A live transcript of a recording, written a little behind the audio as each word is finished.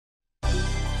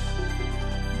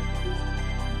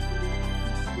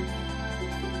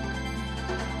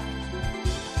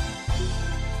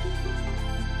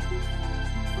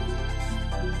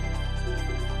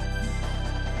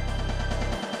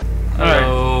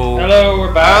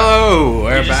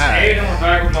we're back. And we're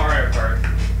back with Mario Kart.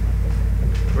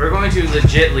 We're going to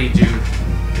legitly do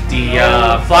the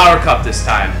flower cup this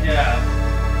time. Yeah.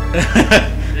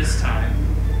 This time.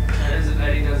 That is if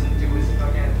Eddie doesn't do his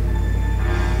fucking.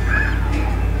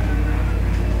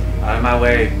 Out of my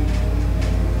way.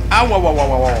 Ow, whoa, whoa, whoa,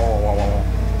 whoa, whoa, whoa, whoa.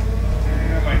 I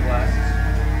got my glasses.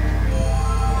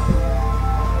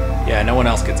 Yeah, no one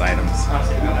else gets items. I'll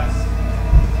take my glasses.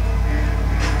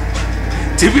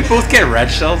 Did we both get red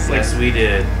shells? Like, Yes, we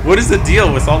did. what is the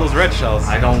deal with all those red shells?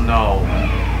 I don't know.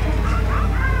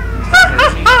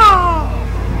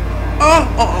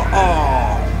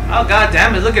 Oh god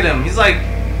damn it! Look at him. He's like,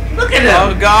 look at him.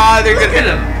 Oh god, they're Look gonna.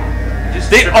 at him. Just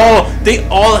They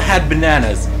all had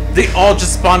bananas. They all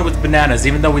just spawned with bananas,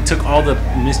 even though we took all the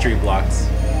mystery blocks.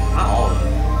 Not all of them.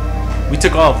 We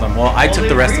took all of them. Well, I took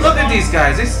the rest of Look them. at these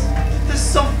guys. They're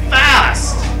so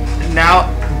fast. Now,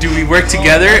 do we work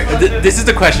together? This is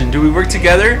the question. Do we work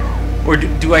together, or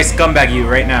do I scumbag you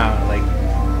right now? Like,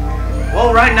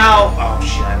 Well, right now. Oh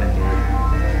shit! I'm in here.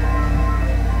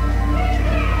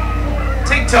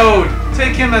 Take Toad.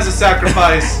 Take him as a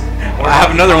sacrifice. I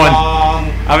have another one.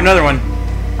 I have another one.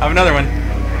 I have another one.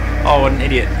 Oh, what an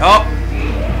idiot. Oh,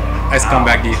 I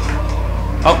scumbagged you.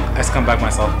 Oh, I scumbagged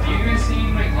myself. You guys see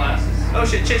my glasses? Oh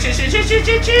shit! Shit! Shit! Shit! Shit! Shit!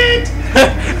 Shit! Shit!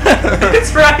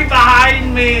 It's right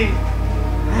behind me.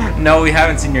 No, we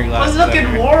haven't seen your glasses. But look at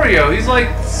ever. Wario. He's like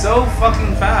so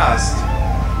fucking fast.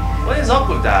 What is up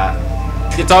with that?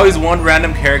 It's always one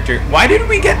random character. Why did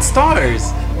we get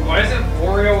stars? Why is it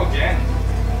Wario again?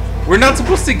 We're not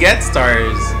supposed to get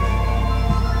stars.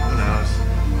 Who knows?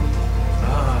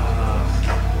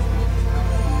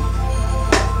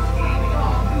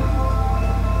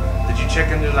 Did you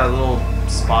check into that little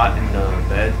spot in the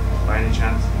bed by any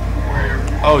chance?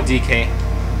 Oh, DK.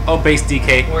 Oh, base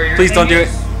DK. Where your Please don't do thing it.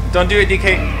 is? Don't do it,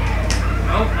 DK.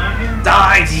 Nope, not here.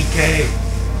 Die, DK!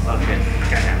 Okay,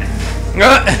 god damn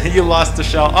it. You lost the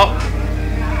shell. Oh.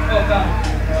 Oh, God.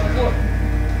 Look.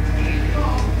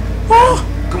 Oh.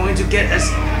 Going to get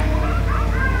us.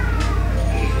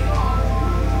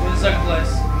 What is that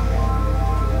place?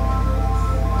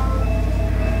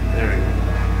 There we go.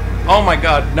 Oh my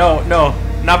god. No, no.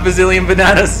 Not bazillion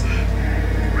bananas.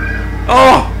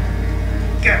 Oh.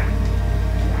 Get.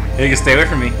 You can stay away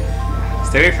from me.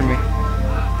 Stay away from me.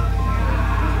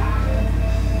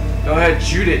 Go ahead,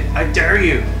 shoot it. I dare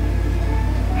you.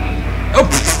 Oh.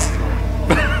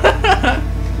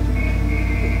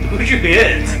 Who'd you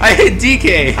hit? I hit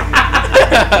DK.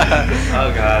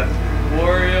 Oh god.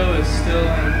 Wario is still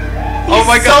in. Oh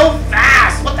my god. So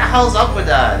fast! What the hell's up with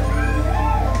that?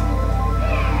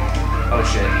 Oh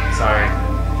shit. Sorry.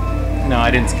 No,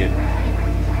 I didn't skip.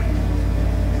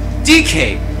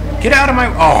 DK, get out of my.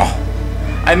 Oh,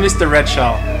 I missed the red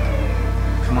shell.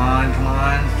 Come on, come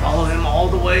on. Follow him all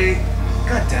the way.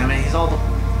 God damn it, he's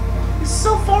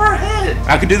so far ahead.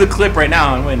 I could do the clip right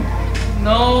now and win.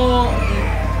 No,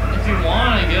 if you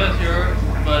want, I guess you're.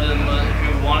 But if you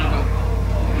want to go.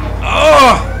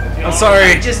 Oh, I'm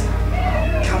sorry. Just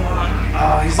come on.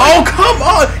 Oh, he's Oh, come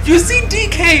on! You see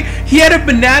DK? He had a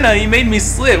banana. He made me If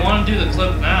slip. you want to do the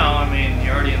clip now, I mean,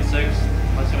 you're already in 6th.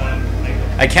 Unless you want to make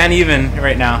it. I can't even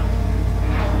right now.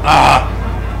 Ah.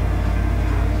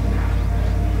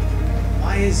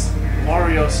 Why is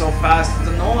Wario so fast? It's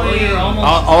Oh, annoying. you're almost.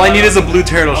 All I need is a blue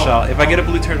turtle shell. If I get a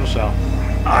blue turtle shell,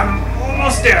 I'm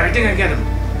almost there. I think I get him.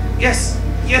 Yes.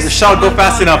 Yes. the shell come go on,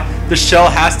 fast come on. enough. The shell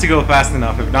has to go fast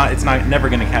enough. If not, it's never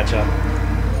gonna catch up.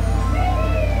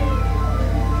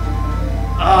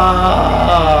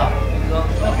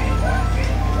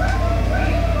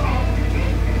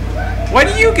 Why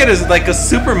do you get like a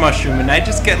super mushroom and I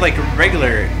just get like a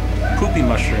regular poopy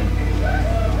mushroom?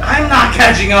 I'm not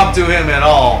catching up to him at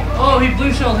all. Oh, he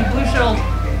blue shelled. He blue shelled.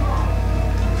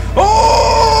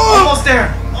 Oh! Almost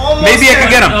there. Almost Maybe I there. can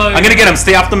get him. No, I'm gonna get him.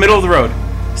 Stay off the middle of the road.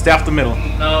 Stay off the middle.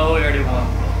 No, we already won.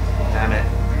 Damn it.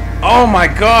 Oh my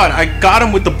god, I got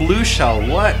him with the blue shell.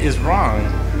 What is wrong?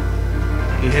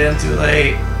 You hit him too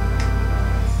late.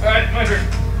 Alright, my turn.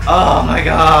 Oh my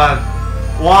god.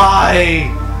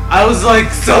 Why? I was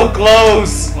like so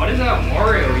close. What is that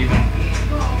Wario even?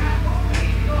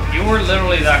 You were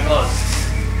literally that close.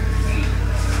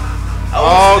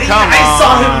 I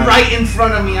saw him right in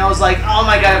front of me. I was like, oh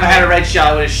my god, if I had a red shell,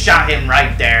 I would have shot him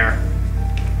right there.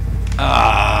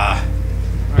 Ah,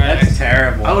 Alright, that's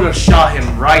terrible. I would have shot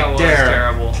him right that was there.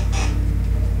 terrible.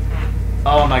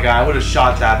 Oh my god, I would have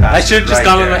shot that bastard. I should have just right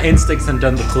gone with there. my instincts and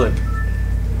done the clip.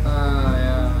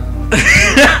 Yeah.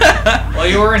 Well,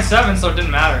 you were in 7th, so it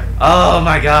didn't matter. Oh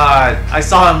my god, I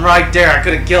saw him right there. I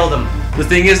could have killed him. The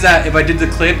thing is that if I did the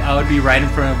clip, I would be right in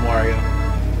front of Wario.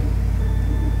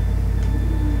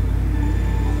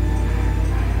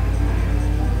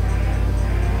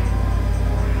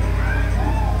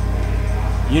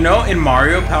 You know, in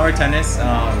Mario Power Tennis,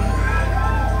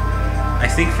 I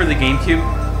think for the GameCube,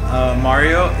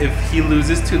 Mario, if he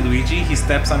loses to Luigi, he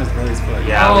steps on his brother's foot.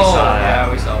 Yeah, we saw that. Yeah,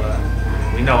 we saw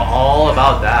that. We know all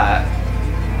about that.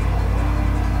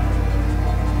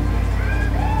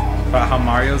 About how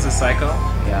Mario's a psycho?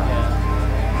 Yeah.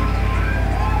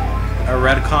 A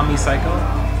red commie psycho?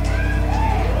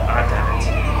 God damn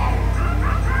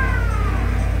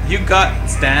it. You got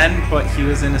Stan, but he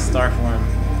was in a star form.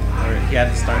 Or he had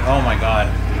to start. Oh my god.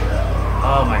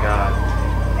 Oh my god.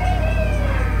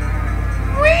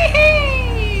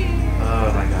 Wee-hee!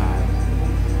 Oh my god.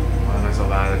 Why am I so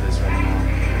bad at this right now?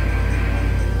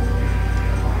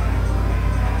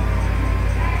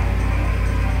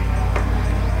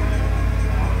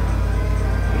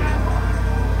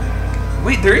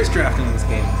 Wait, there is drafting in this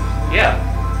game. Yeah.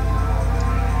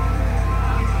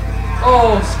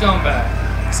 Oh, scumbag.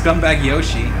 Scumbag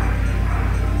Yoshi.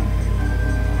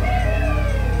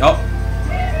 Oh.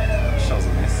 Shell's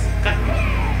a miss.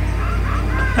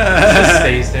 It just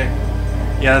stays there.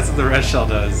 Yeah, that's what the red shell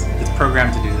does. It's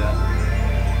programmed to do that.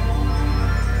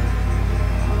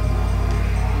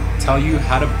 Tell you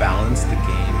how to balance the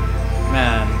game.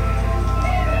 Man.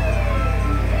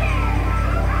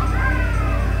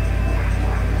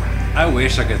 I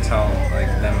wish I could tell like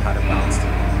them how to balance the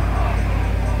game.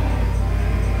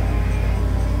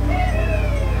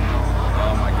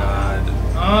 Oh my god.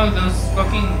 Oh, those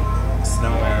fucking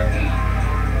Snowman.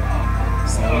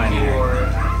 Snowman eater.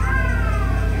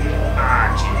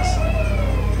 Ah, jeez.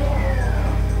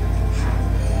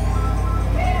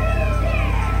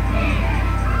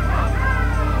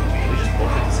 We just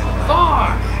both hit the same time.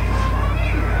 fuck.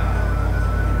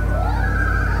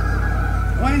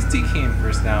 Why is DK in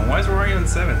first down? Why is Rory in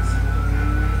 7th?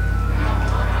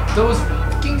 Those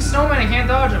fucking snowmen, I can't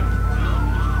dodge them.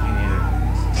 Me neither.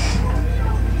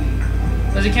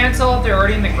 Does he cancel if they're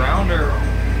already in the ground or? I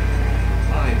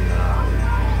don't even know.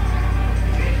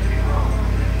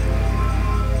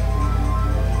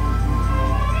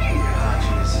 Ah,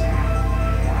 jeez.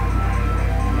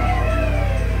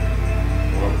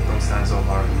 Well, don't stand so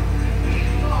hard.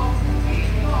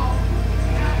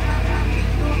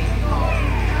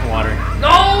 Water.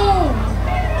 No!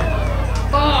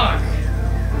 Fuck!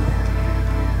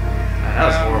 Man, that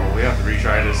was horrible. We have to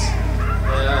retry this.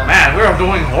 Yeah. Man, we're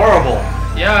doing horrible.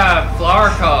 Yeah, flower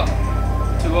cup.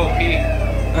 2 OP.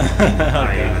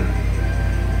 Not even.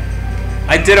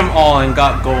 I did them all and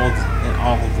got gold in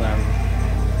all of them.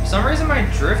 For some reason my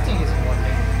drifting isn't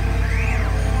working.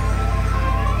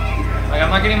 Like I'm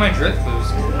not getting my drift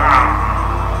boost.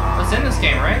 That's in this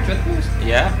game, right? Drift boost?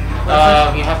 Yeah?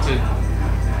 You have to.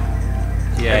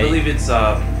 Yeah. I believe it's you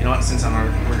know what? Since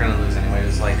we're gonna lose anyway,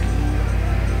 it's like.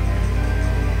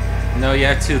 No, you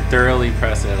have to thoroughly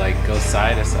press it, like go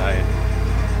side to side. I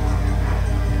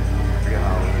forget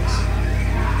how it works.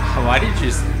 Why did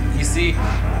you you see,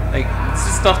 like, this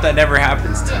is stuff that never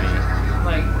happens to me.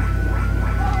 Like,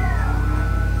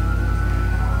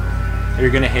 You're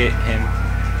gonna hit him.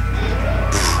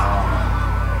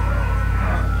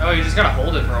 oh, you just gotta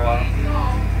hold it for a while.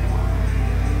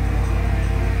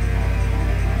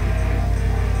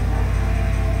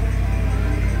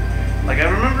 Like I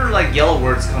remember, like yellow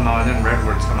words come out and then red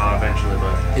words come out eventually,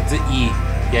 but It's an E.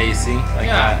 Yeah, you see? Like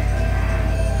Yeah. that.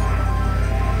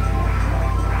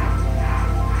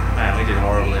 man, we did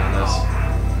horribly on this.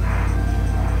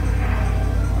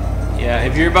 Yeah,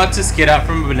 if you're about to skid out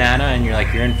from a banana and you're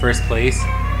like, you're in first place,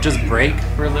 just brake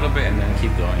for a little bit and then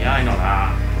keep going. Yeah, I know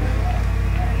that.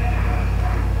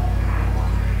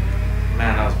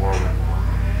 Man, that was horrible.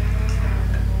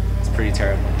 It's pretty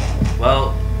terrible.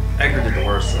 Well, Edgar did the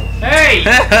worst, though. Hey!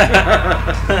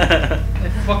 I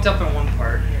fucked up in one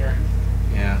part here.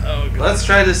 Yeah. Oh, God. Let's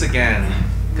try this again.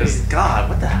 Because, Please. God,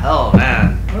 what the hell,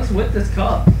 man? What's with this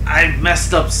cup? I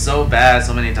messed up so bad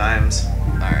so many times.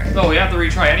 Alright. Oh, we have to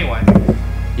retry anyway.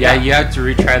 Yeah, you have to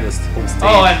retry this stage.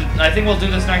 Oh, and I think we'll do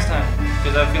this next time.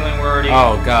 Because I have a feeling we're already...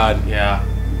 Oh, God. Yeah.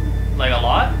 Like a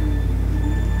lot?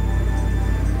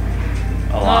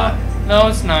 A lot. No,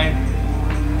 it's 9.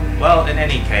 Well, in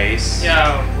any case.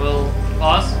 Yeah, we'll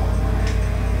pause.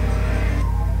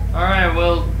 Alright,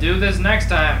 we'll do this next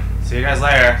time. See you guys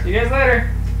later. See you guys later.